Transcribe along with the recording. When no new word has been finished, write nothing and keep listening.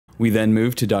We then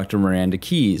move to Dr. Miranda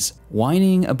Keyes,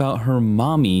 whining about her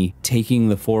mommy taking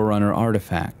the Forerunner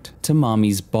artifact to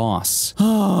mommy's boss.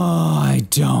 Oh, I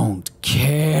don't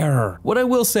care. What I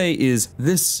will say is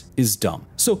this is dumb.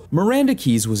 So Miranda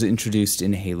Keyes was introduced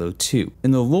in Halo 2.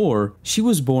 In the lore, she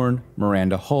was born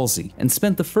Miranda Halsey and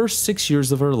spent the first 6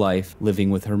 years of her life living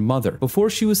with her mother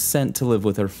before she was sent to live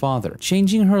with her father,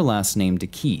 changing her last name to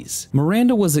Keyes.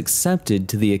 Miranda was accepted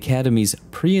to the Academy's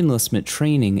pre-enlistment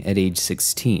training at age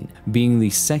 16, being the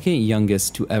second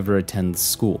youngest to ever attend the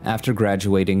school. After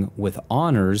graduating with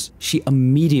honors, she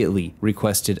immediately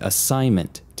requested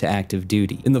assignment to active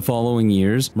duty. In the following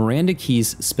years, Miranda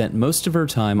Keyes spent most of her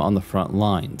time on the front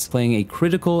lines, playing a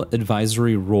critical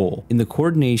advisory role in the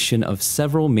coordination of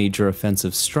several major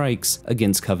offensive strikes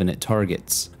against Covenant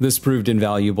targets. This proved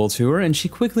invaluable to her, and she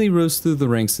quickly rose through the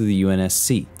ranks of the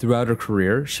UNSC. Throughout her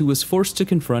career, she was forced to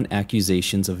confront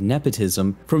accusations of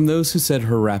nepotism from those who said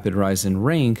her rapid rise in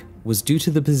rank was due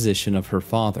to the position of her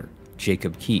father,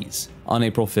 Jacob Keyes. On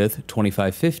April 5th,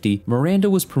 2550, Miranda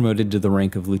was promoted to the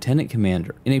rank of Lieutenant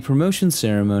Commander in a promotion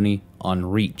ceremony on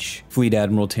Reach. Fleet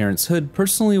Admiral Terrence Hood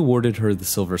personally awarded her the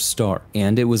Silver Star,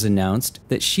 and it was announced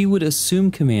that she would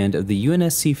assume command of the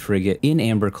UNSC frigate in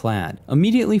Amber Clad.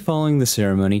 Immediately following the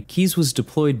ceremony, Keyes was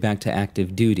deployed back to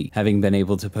active duty, having been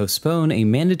able to postpone a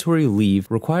mandatory leave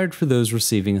required for those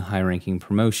receiving high-ranking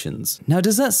promotions. Now,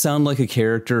 does that sound like a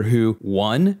character who,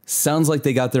 1, sounds like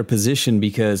they got their position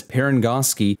because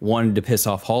Parangoski wanted to piss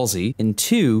off Halsey, and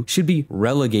 2, should be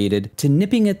relegated to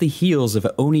nipping at the heels of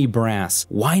Oni Brass,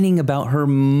 whining about her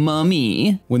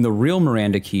mummy, when the real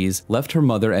Miranda Keyes left her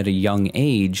mother at a young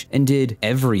age and did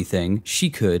everything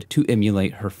she could to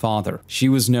emulate her father. She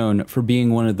was known for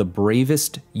being one of the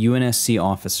bravest UNSC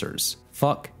officers.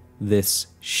 Fuck this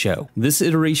show. This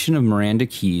iteration of Miranda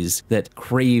Keyes that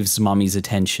craves mommy's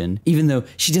attention, even though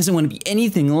she doesn't want to be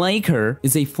anything like her,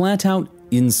 is a flat-out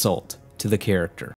insult to the character.